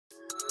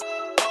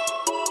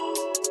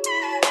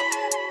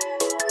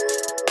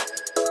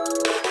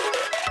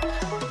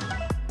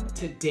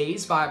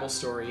Today's Bible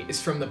story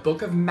is from the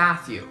book of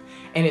Matthew,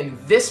 and in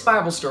this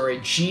Bible story,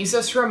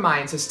 Jesus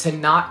reminds us to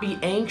not be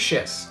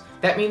anxious.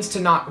 That means to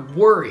not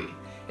worry.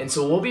 And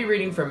so we'll be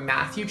reading from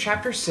Matthew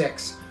chapter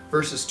 6,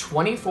 verses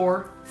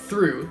 24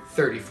 through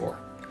 34.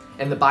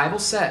 And the Bible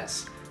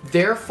says,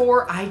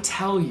 "Therefore I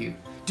tell you,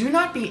 do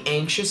not be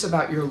anxious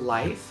about your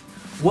life,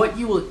 what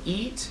you will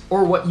eat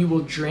or what you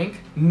will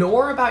drink,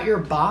 nor about your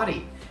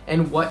body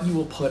and what you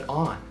will put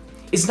on.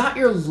 Is not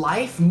your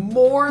life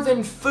more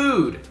than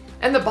food,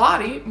 and the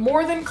body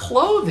more than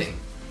clothing?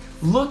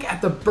 Look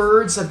at the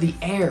birds of the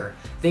air.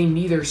 They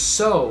neither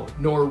sow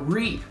nor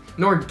reap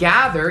nor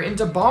gather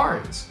into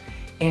barns,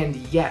 and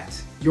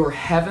yet your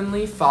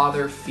heavenly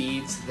Father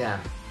feeds them.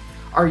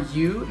 Are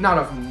you not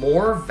of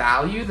more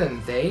value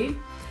than they?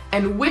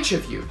 And which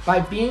of you,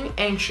 by being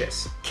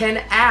anxious,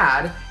 can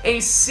add a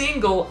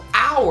single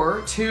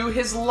hour to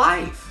his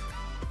life?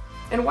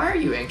 And why are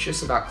you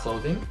anxious about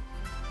clothing?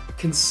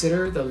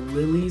 Consider the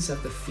lilies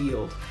of the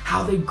field,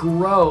 how they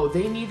grow.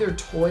 They neither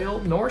toil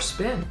nor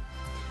spin.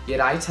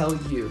 Yet I tell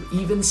you,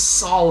 even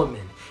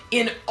Solomon,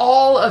 in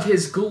all of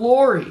his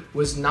glory,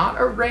 was not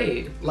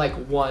arrayed like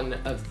one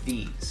of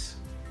these.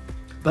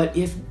 But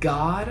if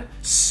God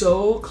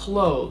so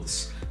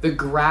clothes the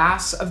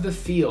grass of the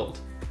field,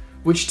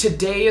 which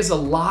today is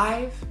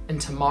alive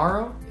and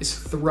tomorrow is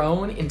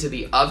thrown into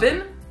the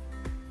oven,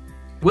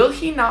 will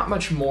he not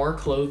much more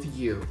clothe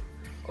you,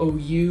 O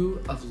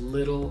you of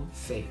little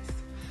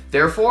faith?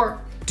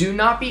 Therefore, do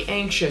not be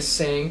anxious,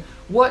 saying,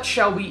 what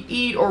shall we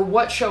eat, or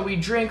what shall we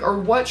drink, or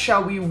what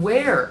shall we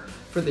wear?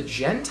 For the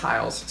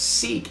Gentiles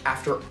seek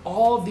after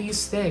all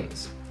these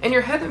things, and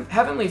your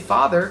heavenly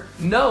Father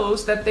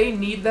knows that they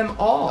need them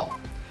all.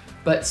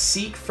 But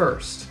seek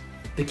first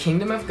the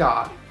kingdom of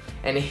God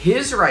and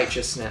his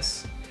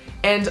righteousness,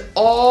 and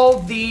all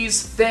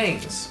these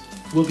things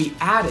will be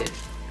added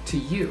to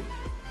you.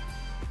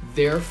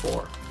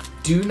 Therefore,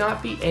 do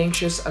not be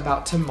anxious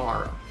about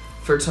tomorrow,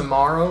 for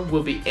tomorrow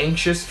will be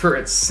anxious for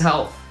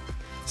itself.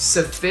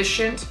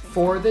 Sufficient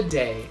for the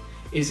day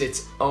is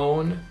its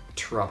own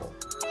trouble."